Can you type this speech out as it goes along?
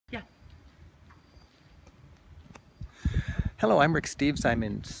Hello, I'm Rick Steves. I'm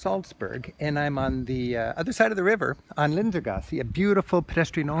in Salzburg, and I'm on the other side of the river on Linzergasse, a beautiful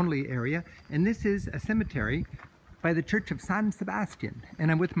pedestrian-only area. And this is a cemetery by the Church of San Sebastian.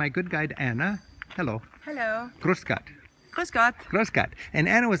 And I'm with my good guide, Anna. Hello. Hello. Grüß Gott. Grüß Gott. Grüß Gott. And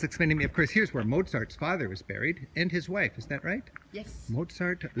Anna was explaining to me, of course, here's where Mozart's father was buried, and his wife. Is that right? Yes.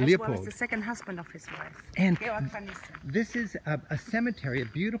 Mozart, As Leopold. well as the second husband of his wife. And Georg van Nissen. this is a cemetery, a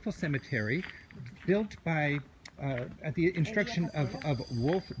beautiful cemetery, built by at the instruction of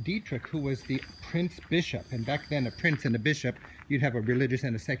Wolf Dietrich, who was the prince bishop. And back then, a prince and a bishop, you'd have a religious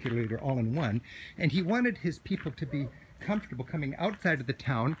and a secular leader all in one. And he wanted his people to be comfortable coming outside of the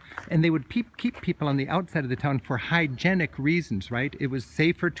town, and they would keep people on the outside of the town for hygienic reasons, right? It was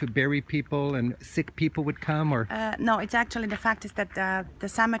safer to bury people, and sick people would come, or No, it's actually the fact is that the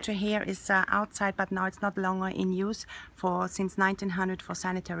cemetery here is outside, but now it's not longer in use since 1900 for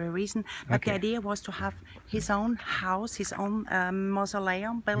sanitary reason. But Okay. the idea was to have his own house, his own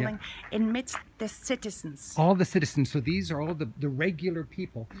mausoleum building amidst the citizens. all the citizens. So these are all the regular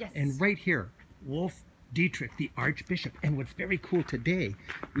people. Yes. And right here, Wolf Dietrich, the Archbishop. And what's very cool today,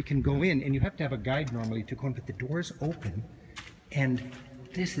 we can go in, and you have to have a guide normally to go in, but the doors open. And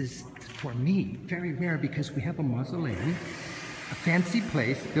this is, for me, very rare because we have a mausoleum, a fancy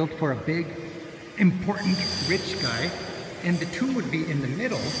place built for a big, important, rich guy. And the tomb would be in the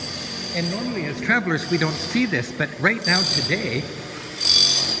middle. And normally as travelers, we don't see this, but right now today,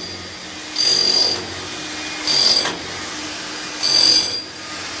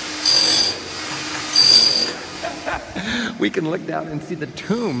 we can look down and see the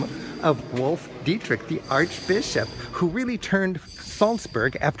tomb of Wolf Dietrich, the Archbishop, who really turned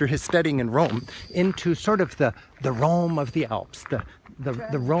Salzburg, after his studying in Rome, into sort of the Rome of the Alps,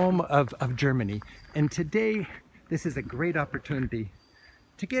 the Rome of Germany. And today, this is a great opportunity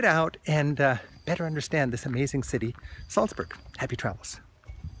to get out and better understand this amazing city, Salzburg. Happy travels.